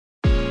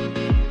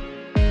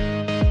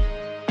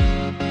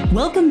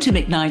Welcome to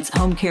McKnight's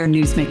Home Care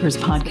Newsmakers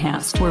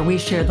podcast, where we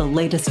share the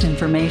latest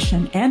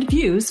information and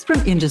views from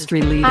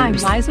industry leaders. I'm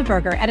Liza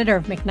Berger, editor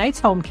of McKnight's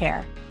Home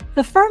Care.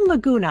 The firm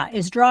Laguna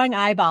is drawing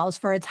eyeballs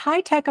for its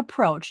high-tech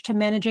approach to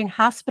managing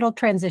hospital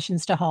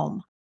transitions to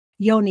home.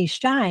 Yoni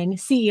Stein,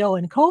 CEO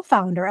and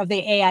co-founder of the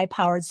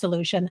AI-powered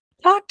solution,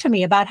 talked to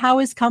me about how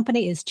his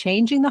company is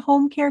changing the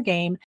home care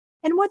game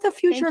and what the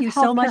future of healthcare holds. Thank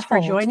you so much for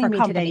joining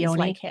me today, Yoni.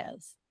 Like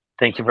his.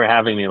 Thank you for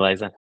having me,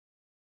 Liza.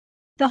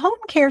 The home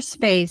care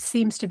space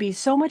seems to be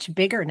so much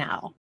bigger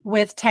now,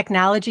 with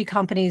technology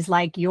companies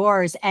like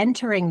yours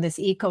entering this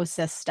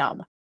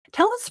ecosystem.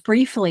 Tell us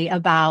briefly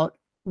about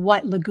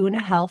what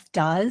Laguna Health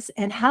does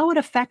and how it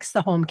affects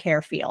the home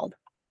care field.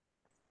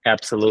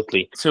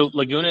 Absolutely. So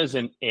Laguna is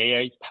an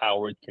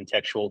AI-powered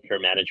contextual care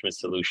management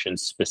solution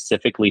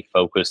specifically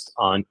focused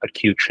on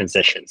acute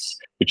transitions,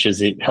 which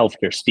is a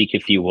healthcare speak,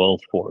 if you will,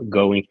 for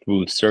going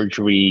through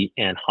surgery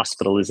and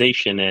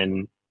hospitalization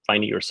and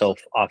finding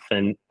yourself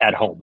often at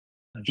home.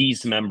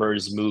 These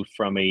members move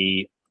from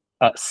a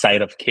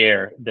site of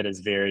care that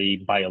is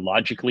very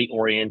biologically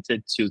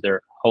oriented to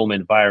their home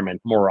environment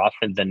more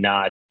often than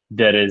not.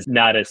 That is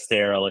not as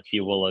sterile, if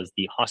you will, as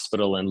the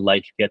hospital, and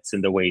life gets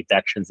in the way.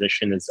 That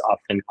transition is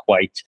often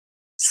quite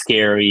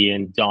scary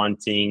and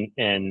daunting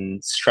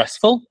and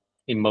stressful,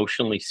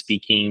 emotionally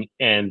speaking,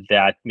 and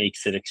that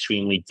makes it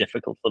extremely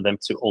difficult for them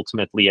to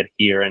ultimately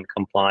adhere and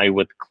comply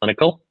with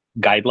clinical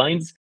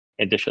guidelines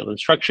and additional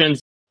instructions,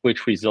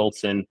 which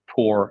results in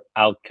poor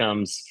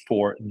outcomes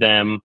for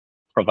them,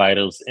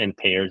 providers and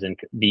payers, and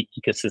the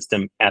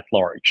ecosystem at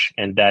large.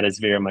 And that is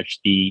very much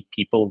the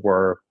people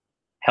we're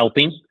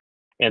helping.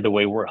 And the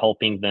way we're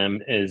helping them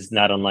is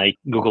not unlike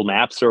Google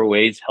Maps or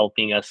Waze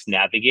helping us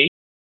navigate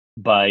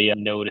by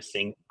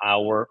noticing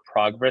our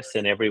progress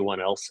and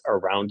everyone else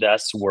around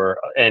us,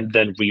 and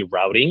then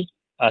rerouting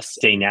us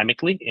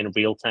dynamically in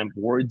real time.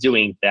 We're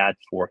doing that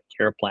for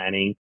care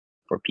planning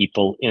for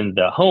people in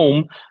the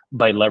home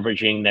by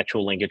leveraging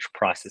natural language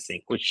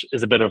processing, which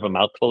is a bit of a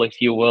mouthful, if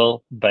you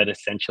will, but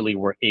essentially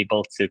we're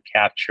able to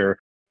capture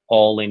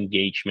all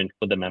engagement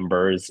with the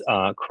members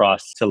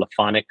across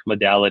telephonic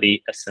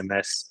modality,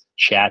 SMS,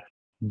 chat,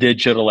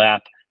 digital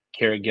app,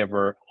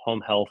 caregiver,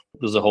 home health.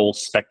 There's a whole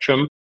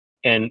spectrum,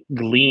 and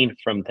glean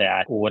from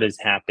that what is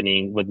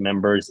happening with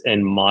members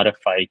and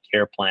modify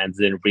care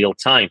plans in real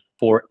time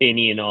for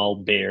any and all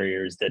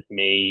barriers that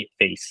may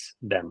face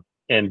them.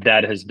 And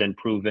that has been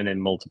proven in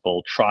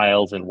multiple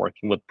trials and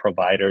working with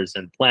providers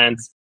and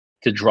plans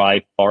to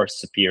drive far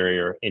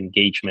superior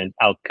engagement,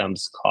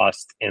 outcomes,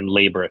 cost, and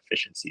labor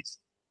efficiencies.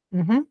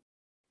 Mm-hmm.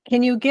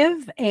 Can you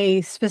give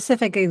a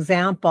specific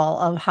example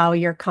of how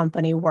your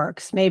company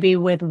works? Maybe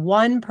with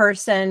one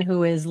person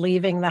who is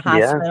leaving the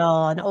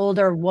hospital, an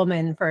older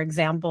woman, for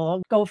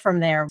example. Go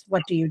from there.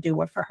 What do you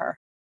do for her?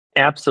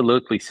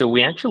 Absolutely. So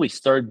we actually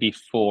start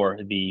before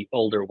the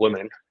older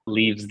woman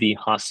leaves the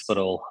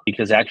hospital,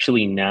 because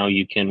actually now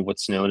you can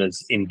what's known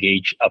as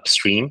engage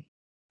upstream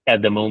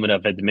at the moment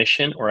of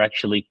admission, or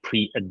actually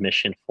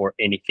pre-admission for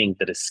anything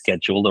that is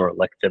scheduled or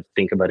elective.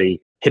 Think about a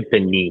hip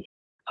and knee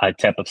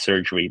type of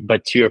surgery.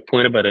 But to your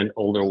point about an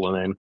older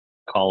woman,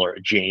 call her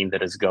Jane,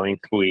 that is going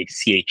through a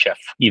CHF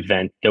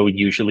event, that would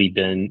usually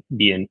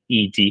be an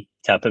ED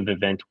type of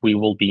event. We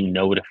will be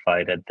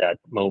notified at that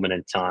moment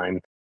in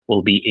time.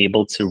 We'll be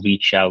able to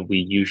reach out. We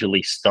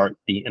usually start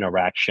the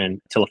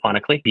interaction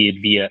telephonically, be it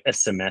via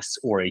SMS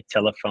or a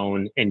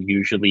telephone, and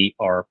usually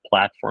our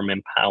platform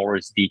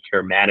empowers the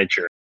care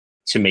manager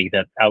to make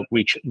that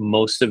outreach.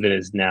 Most of it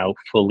is now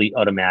fully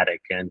automatic.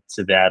 And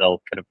to that,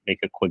 I'll kind of make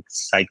a quick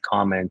side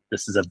comment.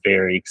 This is a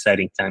very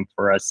exciting time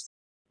for us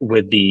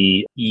with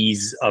the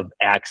ease of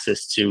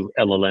access to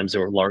LLMs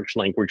or large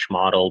language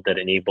model that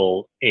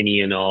enable any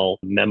and all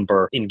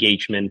member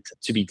engagement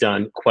to be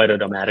done quite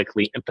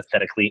automatically,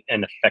 empathetically,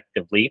 and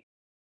effectively.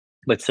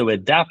 But so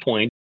at that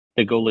point,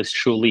 the goal is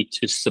truly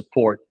to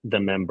support the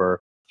member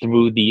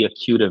through the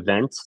acute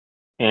event,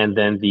 and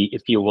then the,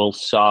 if you will,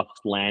 soft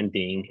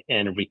landing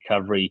and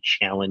recovery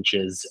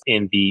challenges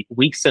in the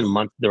weeks and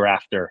months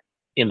thereafter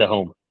in the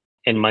home.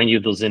 And mind you,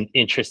 there's an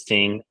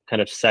interesting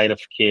kind of site of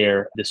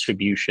care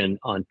distribution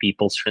on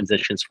people's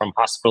transitions from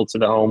hospital to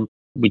the home.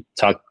 We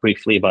talked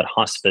briefly about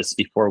hospice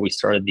before we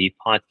started the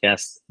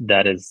podcast.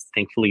 That is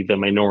thankfully the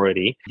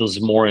minority. There's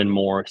more and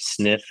more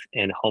SNF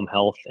and home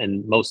health,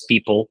 and most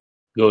people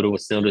go to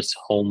what's known as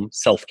home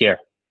self-care,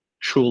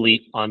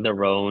 truly on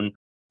their own,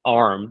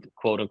 armed,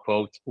 quote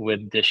unquote,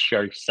 with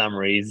discharge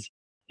summaries.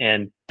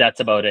 And that's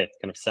about it,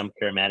 kind of some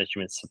care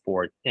management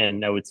support.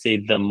 And I would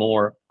say the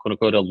more, quote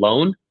unquote,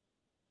 alone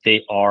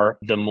they are,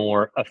 the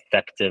more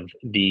effective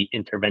the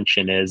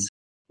intervention is,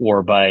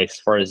 or by as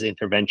far as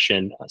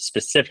intervention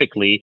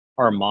specifically,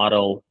 our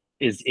model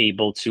is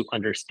able to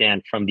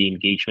understand from the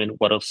engagement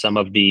what are some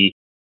of the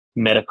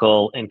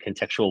medical and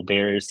contextual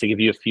barriers. To give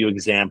you a few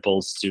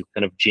examples to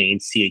kind of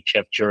Jane's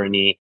CHF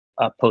journey,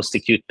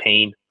 post-acute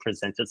pain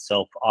presents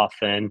itself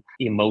often,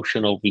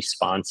 emotional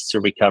response to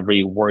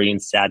recovery, worry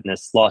and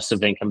sadness, loss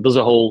of income. There's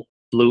a whole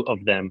slew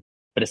of them,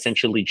 but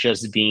essentially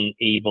just being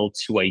able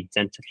to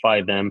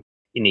identify them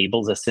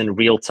enables us in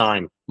real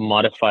time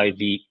modify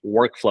the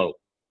workflow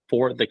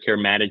for the care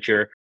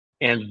manager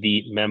and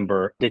the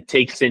member that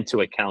takes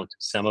into account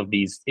some of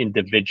these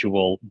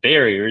individual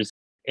barriers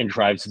and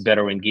drives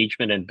better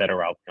engagement and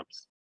better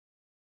outcomes.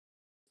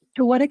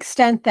 To what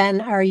extent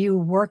then are you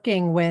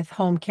working with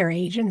home care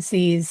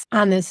agencies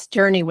on this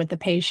journey with the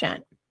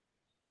patient?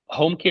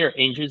 Home care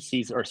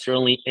agencies are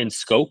certainly in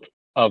scope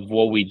of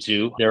what we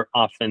do. They're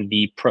often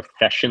the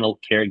professional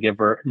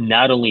caregiver.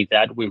 Not only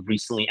that, we've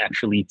recently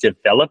actually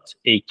developed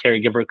a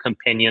caregiver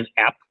companion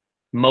app.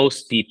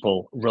 Most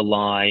people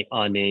rely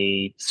on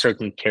a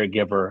certain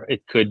caregiver.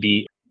 It could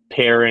be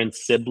parent,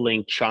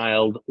 sibling,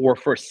 child, or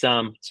for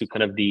some, to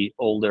kind of the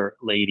older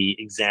lady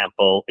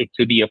example, it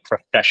could be a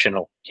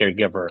professional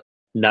caregiver,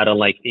 not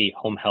unlike a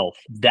home health.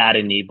 That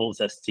enables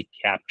us to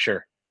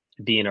capture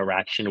the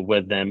interaction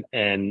with them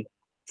and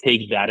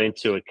take that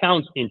into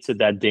account into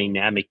that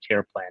dynamic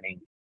care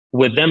planning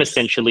with them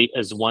essentially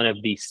as one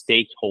of the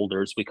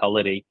stakeholders. We call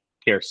it a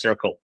care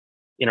circle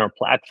in our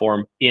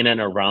platform in and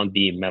around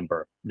the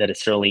member that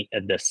is certainly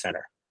at the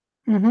center.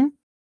 Mm-hmm.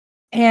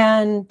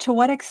 And to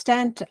what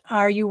extent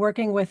are you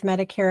working with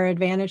Medicare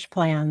Advantage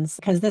plans?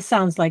 Because this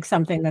sounds like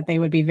something that they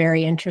would be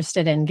very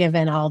interested in,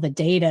 given all the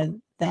data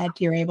that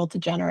you're able to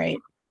generate.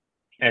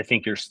 I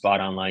think you're spot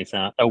on,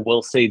 Liza. I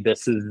will say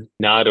this is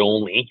not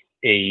only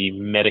a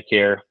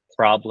Medicare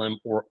problem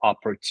or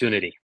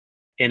opportunity.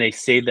 And I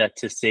say that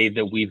to say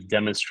that we've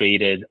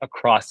demonstrated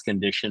across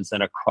conditions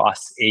and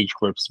across age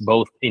groups,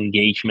 both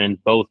engagement,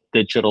 both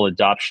digital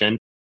adoption,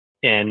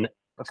 and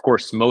of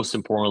course, most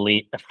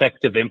importantly,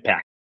 effective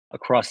impact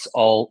across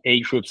all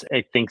age groups.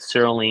 I think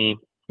certainly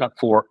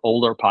for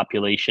older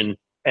population,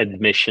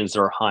 admissions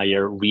are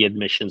higher,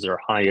 readmissions are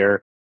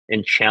higher,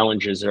 and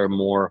challenges are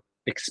more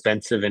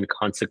expensive and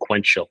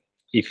consequential,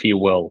 if you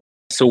will.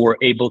 So we're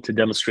able to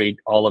demonstrate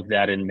all of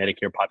that in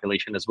Medicare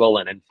population as well.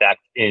 And in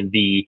fact, in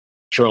the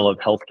Journal of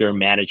Healthcare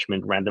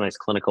Management randomized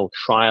clinical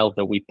trial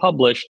that we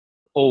published,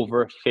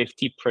 over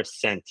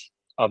 50%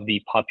 of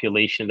the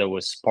population that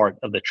was part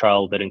of the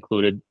trial that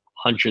included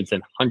hundreds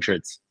and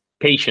hundreds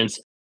of patients,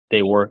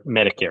 they were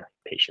Medicare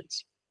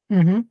patients.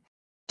 Mm-hmm.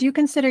 Do you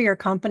consider your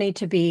company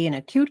to be an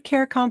acute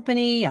care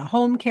company, a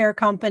home care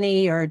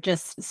company, or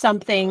just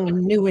something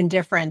new and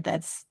different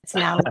that's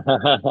now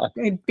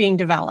being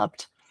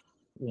developed?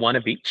 One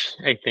of each,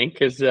 I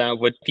think, is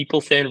what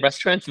people say in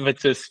restaurants, but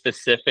just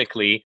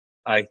specifically,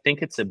 I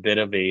think it's a bit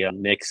of a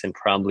mix, and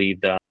probably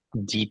the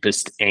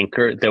deepest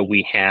anchor that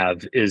we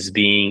have is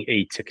being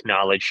a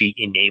technology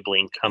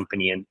enabling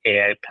company and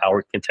AI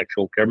powered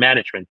contextual care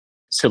management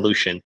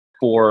solution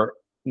for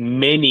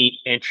many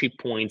entry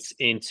points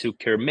into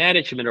care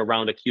management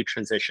around acute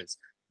transitions.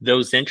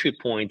 Those entry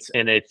points,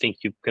 and I think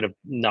you could have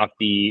knocked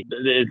the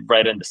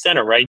right in the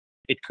center, right?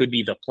 It could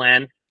be the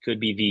plan, could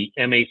be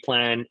the MA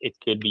plan, it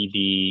could be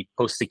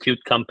the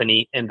post-acute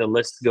company, and the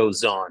list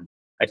goes on.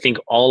 I think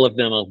all of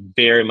them are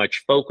very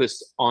much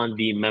focused on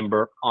the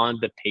member, on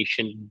the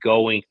patient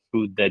going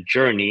through the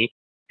journey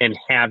and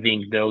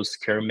having those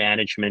care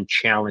management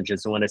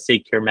challenges. And when I say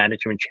care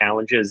management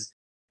challenges,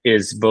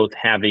 is both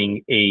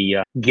having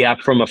a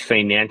gap from a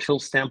financial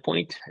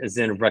standpoint, as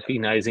in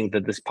recognizing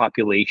that this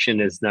population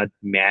is not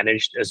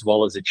managed as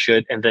well as it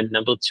should. And then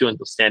number two,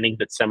 understanding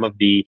that some of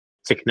the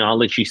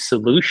technology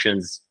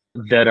solutions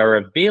that are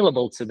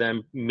available to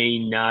them may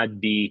not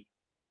be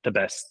the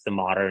best, the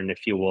modern,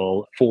 if you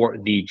will, for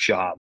the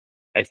job.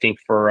 I think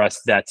for us,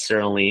 that's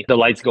certainly the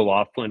lights go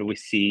off when we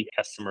see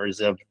customers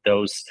of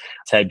those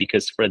type,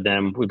 because for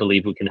them, we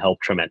believe we can help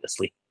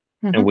tremendously.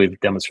 Mm-hmm. And we've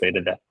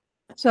demonstrated that.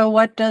 So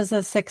what does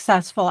a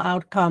successful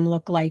outcome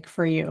look like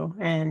for you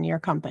and your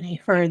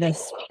company for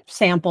this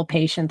sample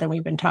patient that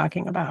we've been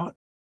talking about?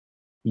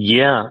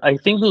 Yeah, I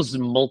think those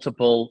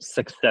multiple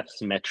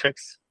success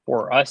metrics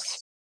for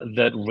us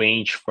that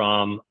range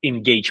from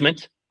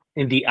engagement.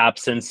 In the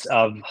absence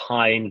of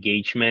high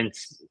engagement,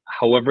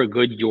 however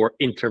good your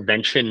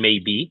intervention may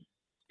be,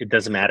 it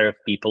doesn't matter if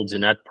people do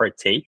not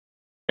partake.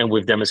 And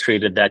we've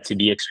demonstrated that to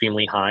be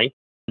extremely high.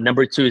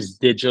 Number two is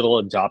digital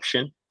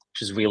adoption,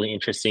 which is really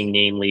interesting,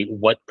 namely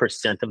what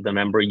percent of the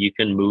member you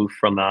can move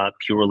from a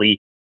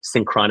purely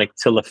synchronic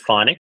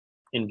telephonic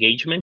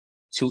engagement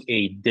to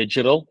a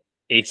digital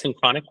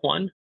asynchronic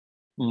one,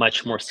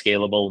 much more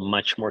scalable,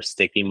 much more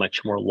sticky,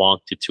 much more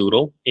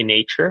longitudinal in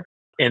nature.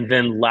 And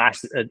then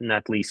last but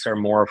not least are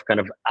more of kind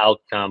of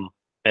outcome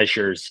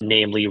measures,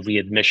 namely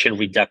readmission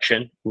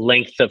reduction,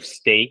 length of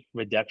stay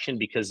reduction,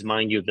 because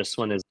mind you, this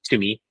one is, to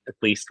me at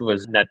least,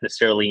 was not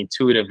necessarily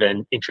intuitive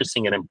and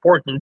interesting and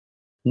important.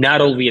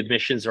 Not all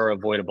readmissions are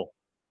avoidable.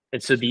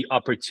 And so the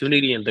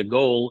opportunity and the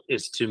goal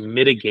is to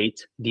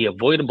mitigate the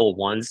avoidable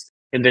ones.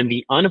 And then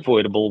the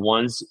unavoidable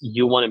ones,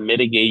 you want to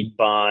mitigate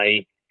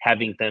by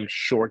having them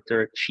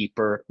shorter,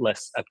 cheaper,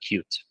 less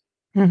acute.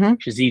 Mm-hmm.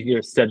 Which is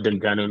easier said than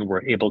done, and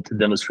we're able to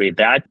demonstrate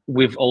that.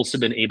 We've also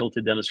been able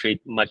to demonstrate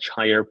much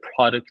higher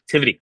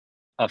productivity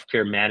of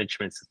care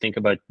management. So think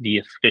about the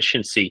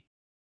efficiency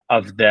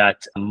of that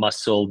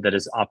muscle that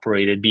is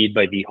operated, be it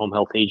by the home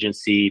health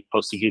agency,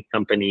 post-acute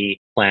company,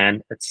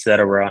 plan,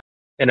 etc.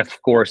 And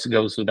of course, it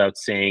goes without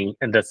saying,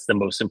 and that's the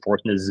most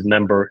important, is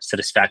member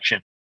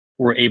satisfaction.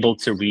 We're able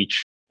to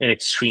reach an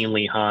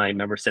extremely high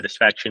member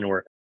satisfaction,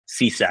 or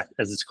CSAT,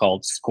 as it's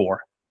called,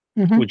 score,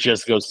 Mhm. which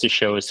just goes to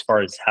show as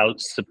far as how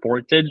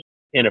supported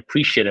and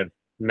appreciative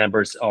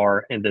members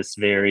are in this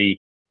very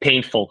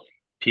painful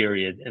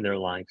period in their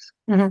lives.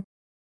 Mhm.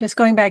 Just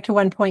going back to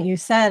one point you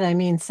said, I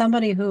mean,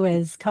 somebody who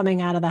is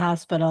coming out of the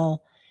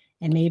hospital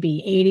and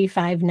maybe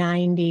 85,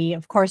 90,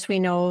 of course, we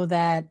know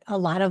that a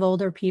lot of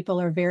older people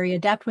are very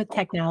adept with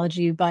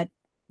technology, but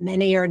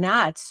many are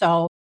not.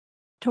 So,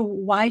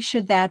 why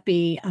should that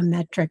be a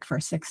metric for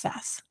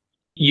success?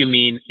 You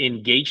mean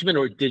engagement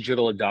or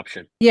digital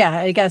adoption? Yeah,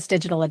 I guess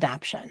digital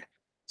adoption.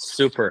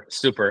 Super,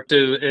 super.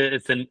 So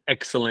it's an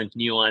excellent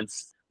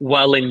nuance.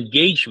 While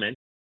engagement,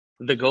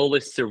 the goal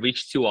is to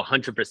reach to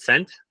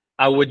 100%.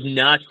 I would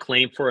not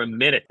claim for a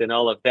minute and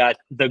all of that.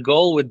 The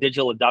goal with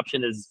digital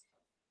adoption is,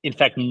 in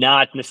fact,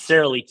 not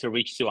necessarily to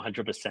reach to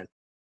 100%.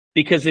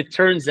 Because it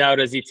turns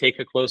out, as you take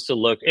a closer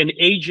look, and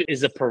age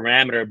is a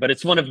parameter, but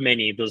it's one of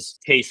many, those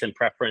tastes and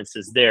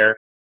preferences there.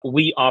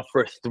 We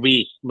offer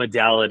three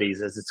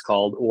modalities, as it's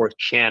called, or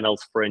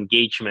channels for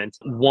engagement.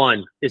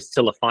 One is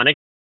telephonic.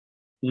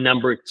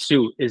 Number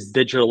two is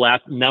digital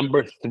app.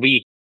 Number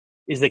three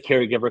is the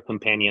caregiver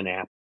companion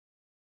app.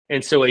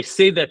 And so I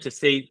say that to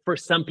say, for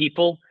some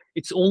people,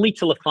 it's only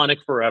telephonic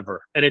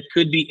forever. And it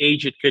could be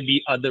age, it could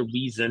be other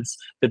reasons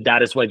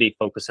that is why they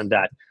focus on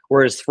that.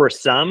 Whereas for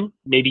some,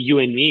 maybe you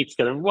and me, it's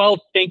gonna, well,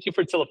 thank you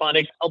for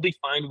telephonic. I'll be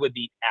fine with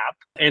the app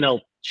and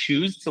I'll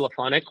choose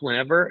telephonic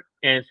whenever.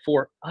 And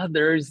for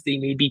others, they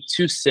may be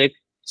too sick,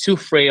 too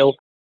frail,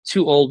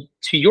 too old.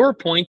 To your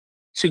point,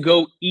 to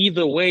go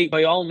either way,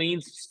 by all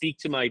means, speak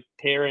to my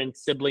parent,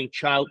 sibling,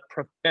 child,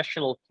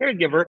 professional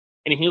caregiver,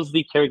 and here's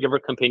the caregiver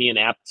companion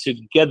app to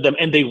get them,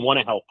 and they want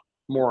to help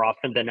more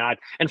often than not.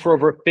 And for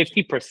over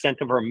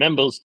 50% of our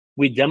members,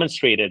 we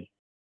demonstrated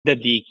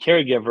that the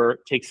caregiver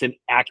takes an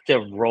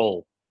active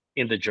role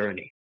in the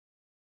journey.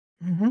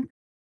 Mhm.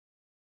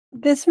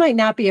 This might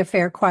not be a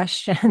fair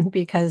question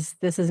because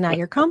this is not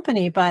your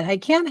company, but I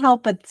can't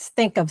help but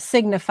think of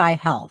Signify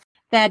Health,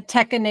 that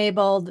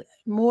tech-enabled,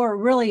 more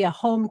really a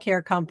home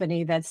care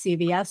company that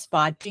CVS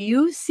bought. Do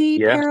you see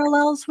Yeah.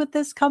 parallels with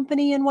this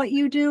company and what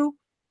you do?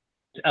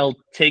 I'll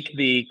take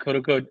the quote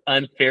unquote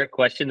unfair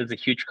question as a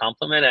huge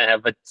compliment. I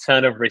have a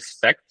ton of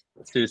respect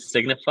to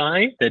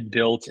Signify that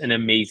built an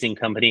amazing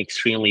company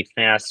extremely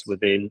fast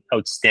with an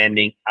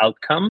outstanding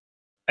outcome.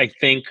 I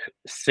think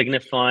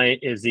Signify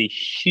is a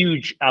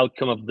huge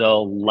outcome of the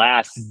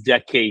last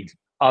decade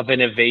of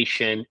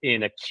innovation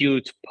in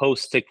acute,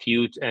 post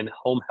acute, and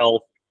home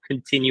health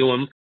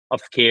continuum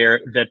of care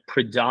that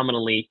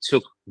predominantly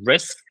took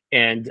risk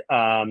and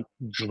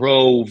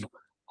drove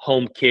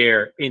home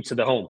care into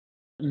the home,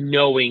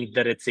 knowing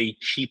that it's a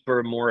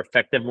cheaper, more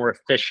effective, more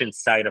efficient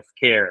side of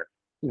care.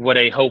 What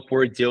I hope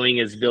we're doing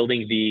is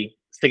building the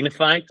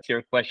Signify, to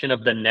your question,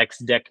 of the next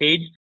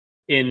decade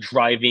in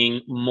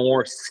driving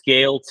more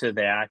scale to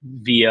that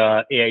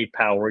via AI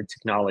powered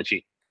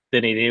technology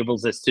that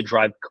enables us to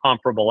drive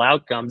comparable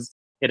outcomes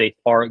at a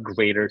far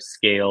greater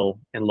scale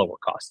and lower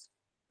cost.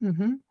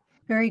 Mhm.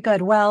 Very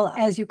good. Well,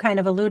 as you kind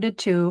of alluded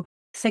to,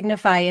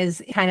 Signify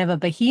is kind of a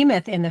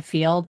behemoth in the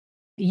field.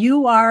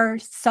 You are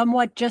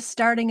somewhat just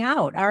starting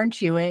out,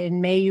 aren't you? In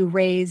May, you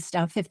raised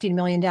 $15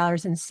 million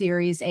in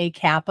Series A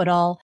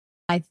capital.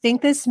 I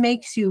think this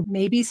makes you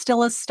maybe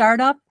still a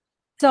startup.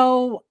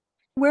 So,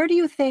 where do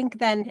you think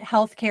then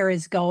healthcare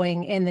is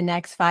going in the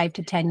next 5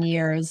 to 10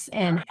 years?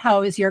 And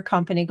how is your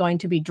company going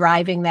to be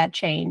driving that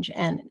change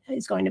and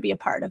is going to be a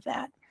part of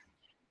that?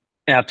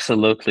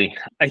 Absolutely.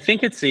 I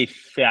think it's a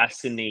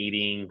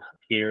fascinating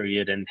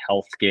period in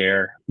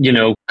healthcare.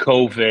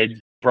 COVID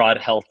brought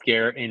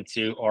healthcare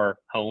into our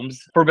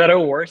homes for better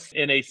or worse.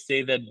 And I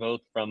say that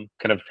both from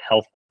kind of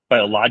health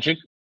biologic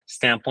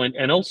standpoint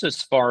and also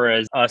as far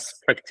as us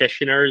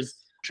practitioners,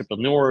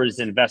 entrepreneurs,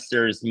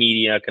 investors,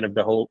 media, kind of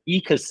the whole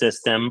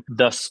ecosystem,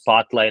 the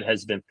spotlight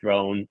has been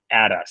thrown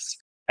at us.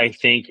 I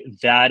think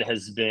that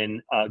has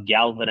been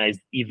galvanized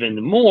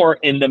even more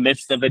in the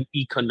midst of an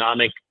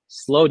economic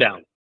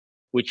slowdown,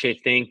 which I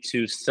think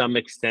to some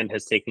extent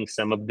has taken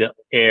some of the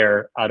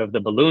air out of the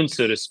balloon,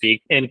 so to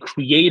speak, and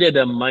created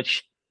a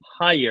much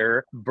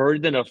higher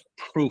burden of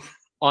proof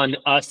on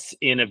us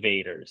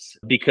innovators.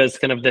 Because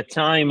kind of the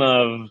time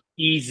of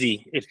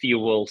easy, if you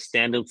will,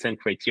 standards and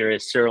criteria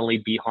is certainly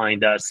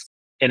behind us.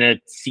 And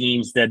it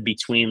seems that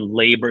between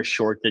labor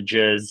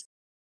shortages,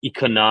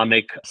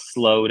 economic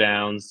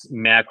slowdowns,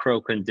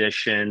 macro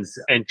conditions,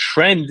 and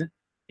trend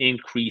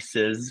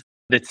increases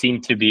that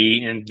seem to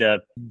be in the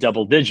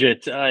double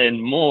digit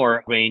and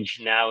more range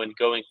now and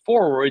going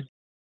forward,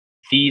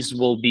 these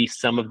will be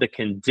some of the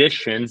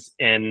conditions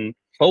and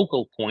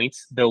focal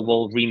points that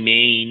will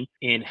remain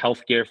in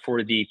healthcare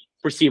for the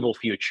foreseeable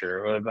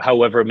future, of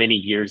however many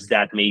years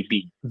that may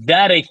be.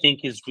 That I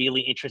think is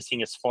really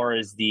interesting as far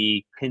as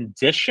the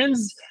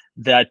conditions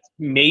that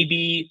may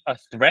be a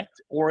threat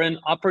or an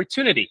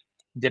opportunity.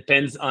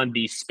 Depends on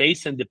the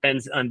space and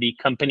depends on the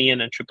company and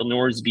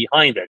entrepreneurs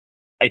behind it.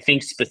 I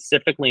think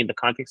specifically in the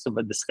context of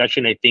a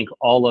discussion, I think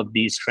all of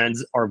these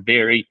trends are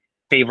very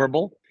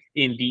favorable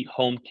in the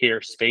home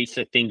care space.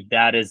 I think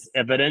that is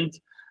evident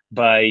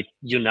by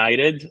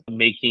United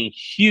making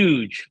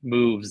huge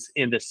moves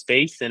in the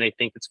space. And I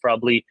think it's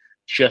probably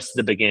just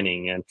the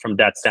beginning. And from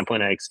that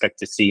standpoint, I expect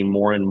to see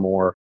more and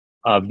more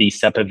of these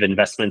type of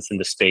investments in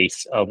the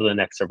space over the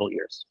next several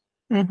years.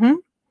 Mm-hmm.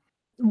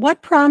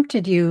 What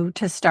prompted you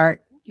to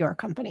start your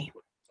company?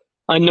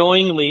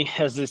 Unknowingly,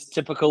 as is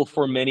typical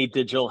for many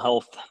digital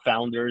health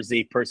founders,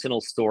 a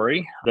personal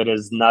story that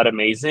is not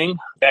amazing.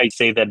 I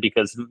say that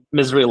because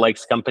misery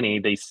likes company,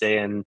 they say,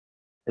 and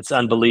it's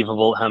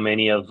unbelievable how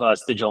many of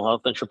us digital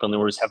health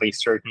entrepreneurs have a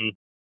certain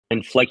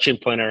inflection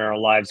point in our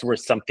lives where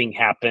something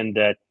happened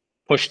that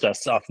pushed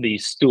us off the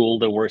stool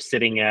that we're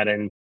sitting at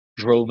and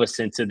drove us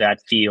into that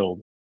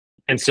field.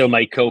 And so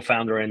my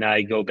co-founder and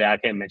I go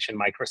back, I mentioned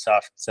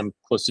Microsoft, some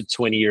close to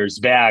 20 years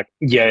back.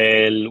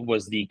 Yael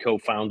was the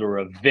co-founder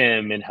of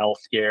Vim in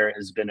healthcare,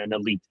 has been an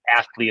elite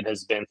athlete,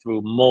 has been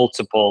through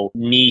multiple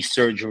knee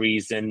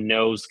surgeries and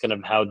knows kind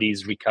of how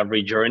these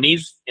recovery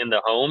journeys in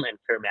the home and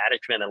care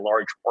management at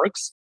large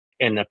works,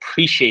 and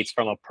appreciates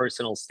from a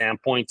personal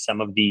standpoint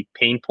some of the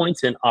pain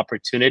points and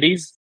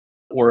opportunities.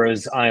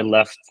 Whereas I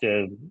left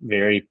a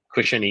very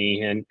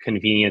cushiony and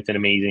convenient and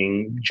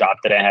amazing job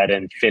that I had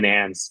in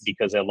finance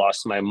because I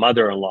lost my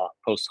mother-in-law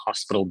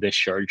post-hospital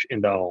discharge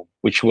in the home,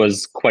 which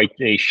was quite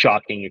a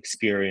shocking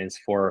experience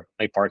for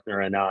my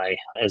partner and I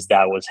as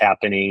that was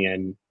happening,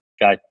 and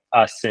got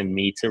us and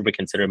me to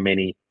reconsider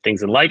many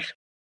things in life,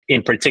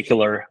 in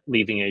particular,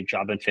 leaving a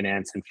job in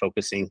finance and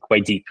focusing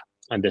quite deep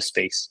on this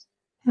space.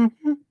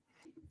 Mm-hmm.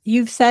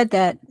 You've said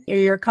that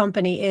your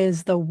company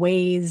is the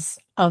Waze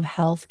of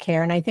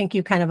healthcare, and I think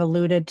you kind of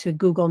alluded to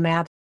Google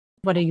Maps.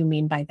 What do you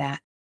mean by that?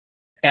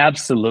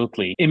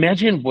 Absolutely.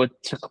 Imagine what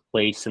took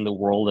place in the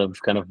world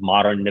of kind of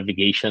modern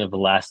navigation of the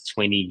last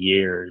 20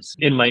 years.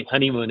 In my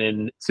honeymoon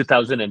in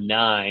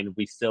 2009,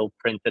 we still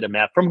printed a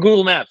map from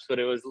Google Maps, but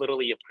it was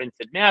literally a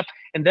printed map.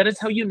 And that is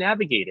how you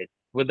navigated,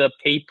 with a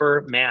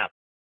paper map.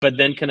 But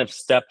then kind of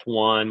step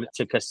one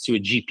took us to a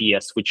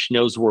GPS, which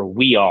knows where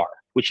we are,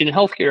 which in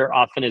healthcare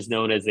often is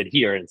known as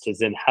adherence,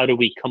 as in how do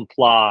we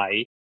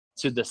comply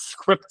to the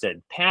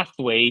scripted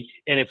pathway.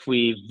 And if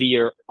we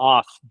veer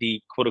off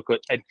the quote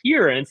unquote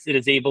adherence, it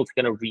is able to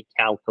kind of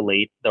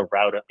recalculate the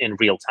route in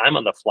real time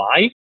on the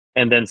fly.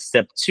 And then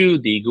step two,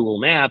 the Google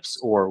Maps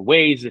or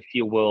Waze, if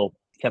you will,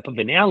 type of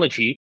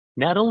analogy,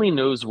 not only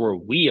knows where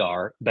we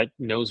are, but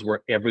knows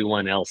where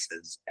everyone else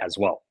is as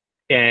well.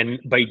 And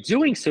by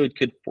doing so, it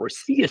could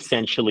foresee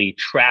essentially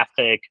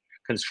traffic,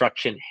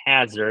 construction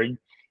hazard,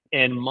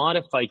 and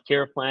modify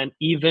care plan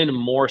even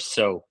more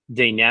so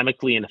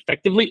dynamically and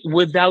effectively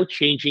without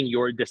changing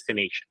your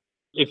destination.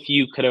 If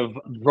you could have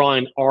drawn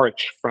an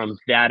arch from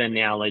that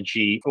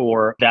analogy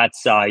or that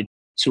side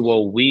to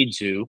what we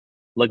do,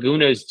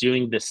 Laguna is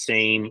doing the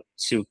same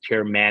to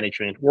care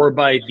management,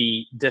 whereby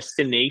the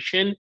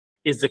destination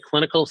is the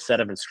clinical set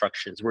of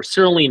instructions. We're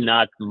certainly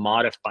not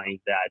modifying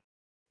that.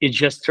 It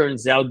just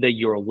turns out that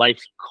your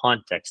life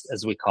context,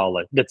 as we call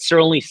it, that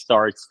certainly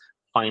starts.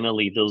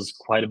 Finally, there's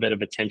quite a bit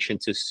of attention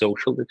to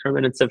social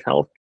determinants of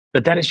health,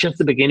 but that is just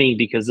the beginning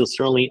because there's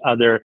certainly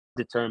other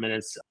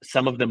determinants.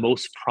 Some of the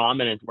most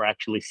prominent we're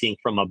actually seeing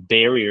from a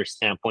barrier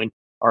standpoint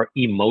are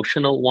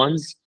emotional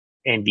ones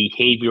and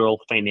behavioral,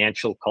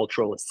 financial,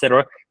 cultural,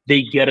 etc.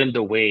 They get in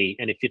the way.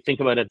 And if you think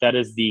about it, that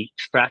is the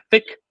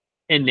traffic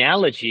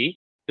analogy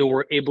that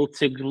we're able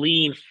to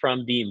glean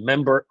from the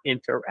member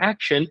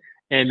interaction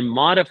and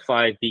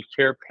modify the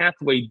care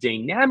pathway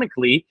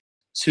dynamically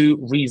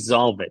to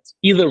resolve it,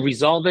 either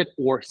resolve it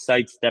or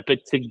sidestep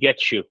it to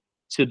get you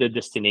to the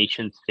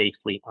destination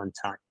safely on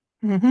time.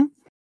 Mm-hmm.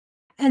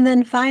 And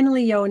then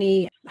finally,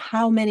 Yoni,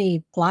 how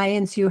many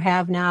clients you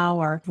have now,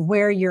 or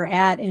where you're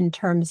at in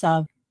terms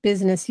of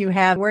business you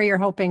have, where you're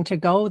hoping to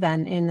go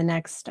then in the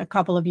next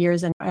couple of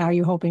years, and are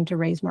you hoping to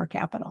raise more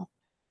capital?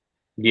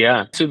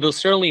 Yeah, so there's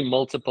certainly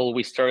multiple.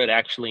 We started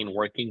actually in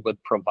working with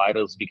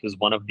providers because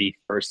one of the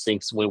first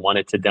things we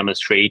wanted to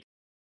demonstrate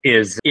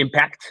is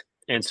impact.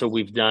 And so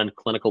we've done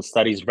clinical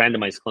studies,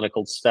 randomized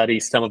clinical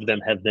studies. Some of them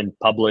have been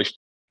published,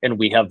 and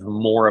we have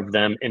more of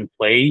them in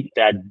play.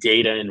 That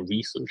data and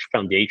research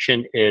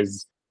foundation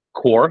is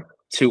core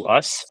to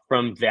us.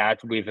 From that,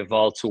 we've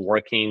evolved to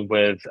working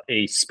with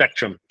a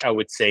spectrum, I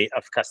would say,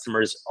 of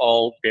customers,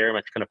 all very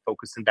much kind of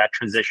focused in that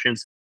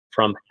transitions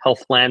from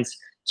health plans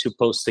to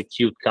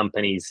post-acute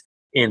companies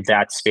in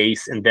that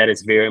space. And that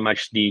is very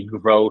much the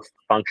growth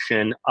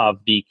function of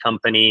the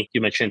company. You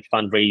mentioned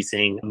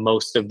fundraising.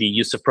 Most of the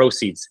use of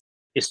proceeds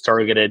is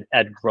targeted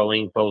at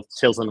growing both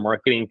sales and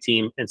marketing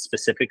team and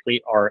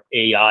specifically our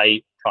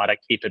AI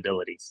product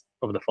capabilities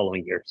over the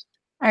following years.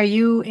 Are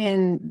you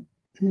in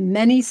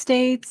many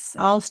states,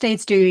 all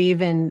states? Do you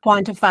even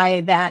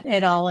quantify that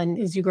at all and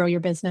as you grow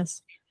your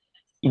business?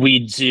 We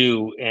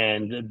do.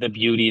 And the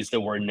beauty is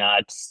that we're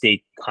not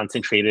state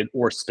concentrated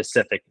or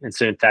specific. And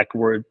so in fact,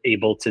 we're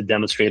able to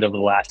demonstrate over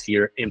the last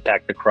year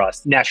impact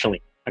across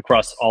nationally,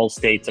 across all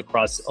states,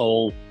 across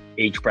all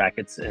age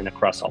brackets, and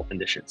across all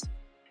conditions.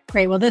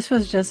 Great. Well, this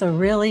was just a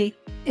really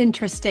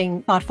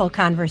interesting, thoughtful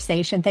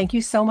conversation. Thank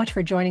you so much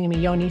for joining me,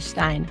 Yoni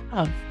Stein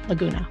of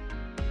Laguna.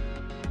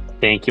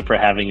 Thank you for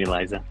having me,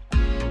 Liza.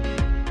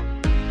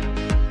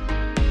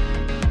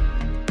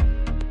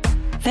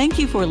 Thank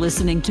you for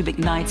listening to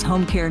McKnight's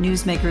Home Care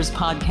Newsmakers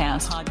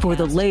podcast. For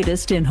the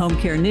latest in home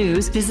care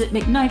news, visit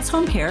mcknights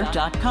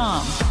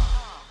homecare.com.